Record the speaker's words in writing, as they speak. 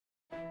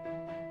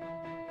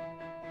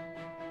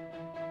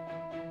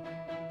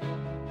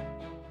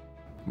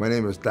My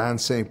name is Don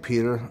St.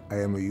 Peter. I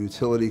am a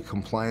utility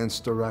compliance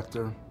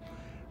director.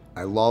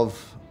 I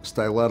love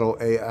Styletto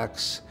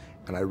AX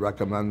and I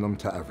recommend them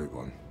to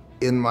everyone.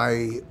 In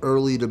my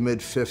early to mid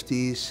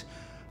 50s,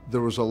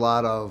 there was a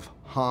lot of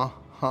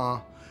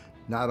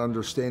not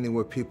understanding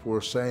what people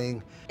were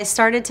saying. I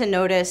started to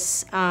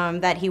notice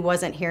that he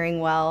wasn't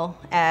hearing well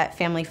at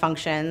family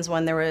functions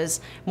when there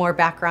was more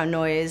background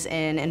noise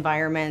in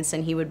environments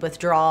and he would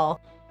withdraw.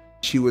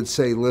 She would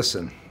say,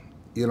 listen,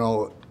 you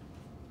know,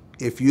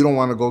 if you don't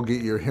want to go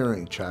get your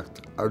hearing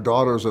checked, our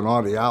daughter's an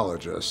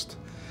audiologist,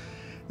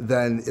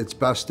 then it's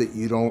best that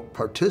you don't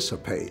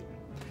participate.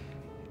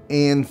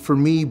 And for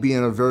me,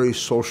 being a very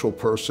social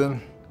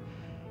person,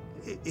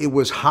 it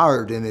was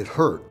hard and it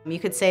hurt. You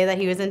could say that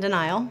he was in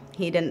denial.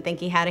 He didn't think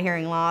he had a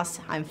hearing loss.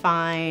 I'm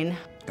fine.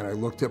 And I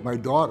looked at my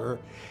daughter.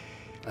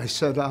 I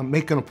said,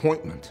 make an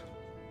appointment.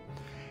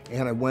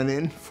 And I went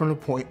in for an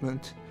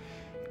appointment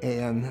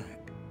and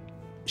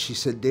she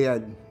said,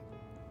 Dad,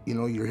 you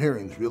know, your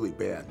hearing's really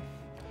bad.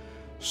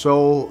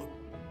 So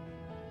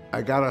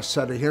I got a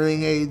set of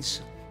hearing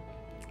aids,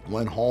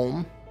 went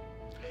home,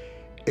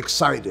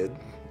 excited,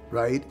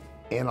 right?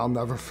 And I'll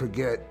never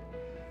forget,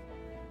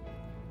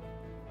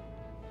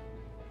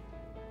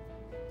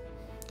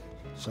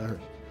 sorry,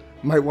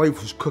 my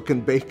wife was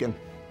cooking bacon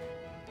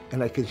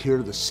and I could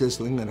hear the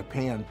sizzling in a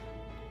pan.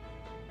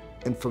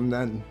 And from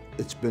then,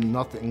 it's been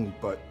nothing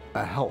but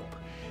a help,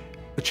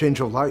 a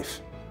change of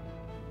life.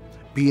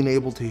 Being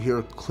able to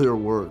hear clear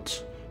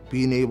words,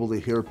 being able to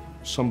hear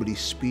somebody's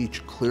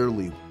speech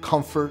clearly,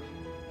 comfort,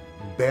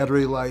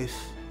 battery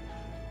life,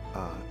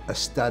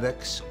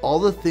 aesthetics, all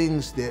the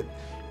things that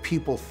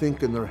people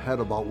think in their head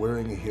about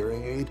wearing a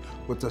hearing aid.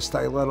 With the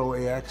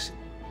Styletto AX,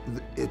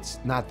 it's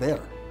not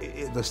there.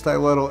 The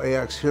Styletto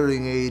AX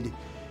hearing aid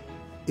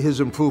has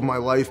improved my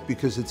life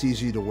because it's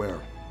easy to wear.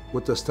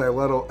 With the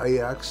Styletto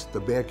AX, the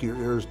back of your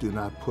ears do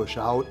not push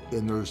out,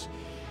 and there's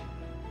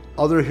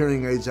other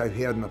hearing aids I've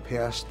had in the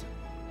past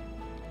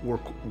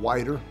work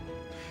wider.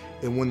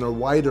 And when they're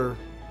wider,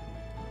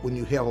 when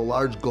you have a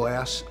large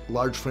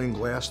frame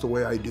glass the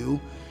way I do,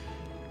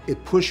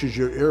 it pushes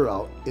your ear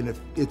out and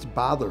it's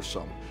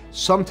bothersome.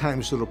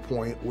 Sometimes to the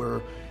point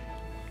where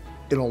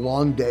in a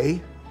long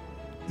day,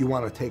 you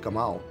want to take them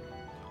out.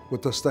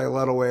 With the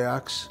Styletto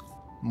AX,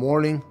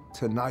 morning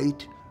to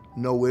night,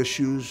 no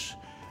issues.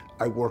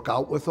 I work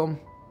out with them,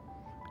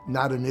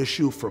 not an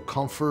issue for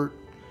comfort.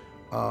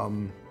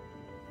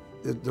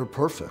 They're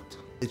perfect.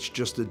 It's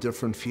just a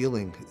different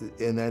feeling.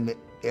 And then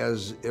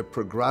as it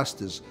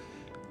progressed, is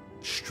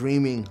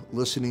streaming,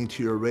 listening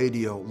to your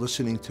radio,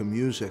 listening to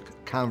music,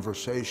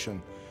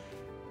 conversation,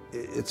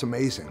 it's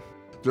amazing.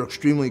 They're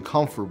extremely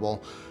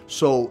comfortable,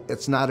 so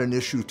it's not an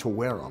issue to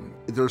wear them.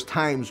 There's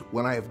times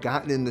when I have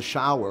gotten in the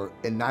shower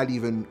and not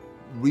even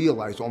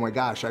realized, oh my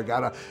gosh, I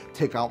gotta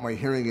take out my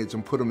hearing aids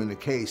and put them in the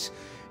case,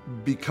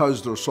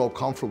 because they're so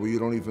comfortable you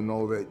don't even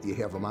know that you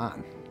have them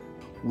on.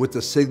 With the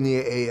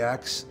Signia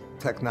AX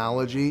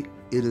technology,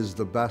 it is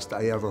the best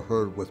I ever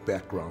heard with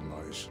background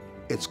noise.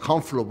 It's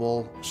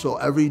comfortable, so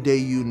every day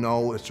you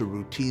know it's a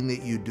routine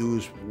that you do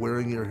is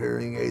wearing your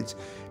hearing aids,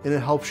 and it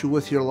helps you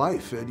with your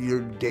life and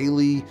your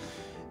daily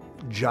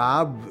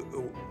job,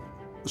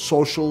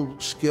 social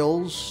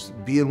skills,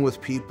 being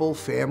with people,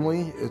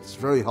 family. It's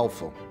very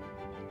helpful.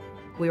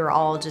 We were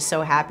all just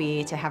so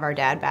happy to have our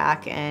dad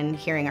back and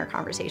hearing our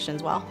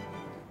conversations well.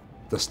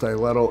 The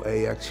Styletto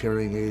AX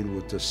hearing aid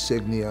with the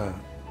Signia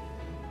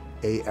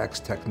AX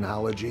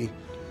technology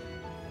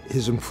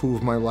has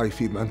improved my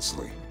life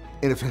immensely.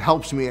 And if it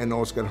helps me, I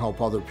know it's going to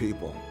help other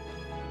people.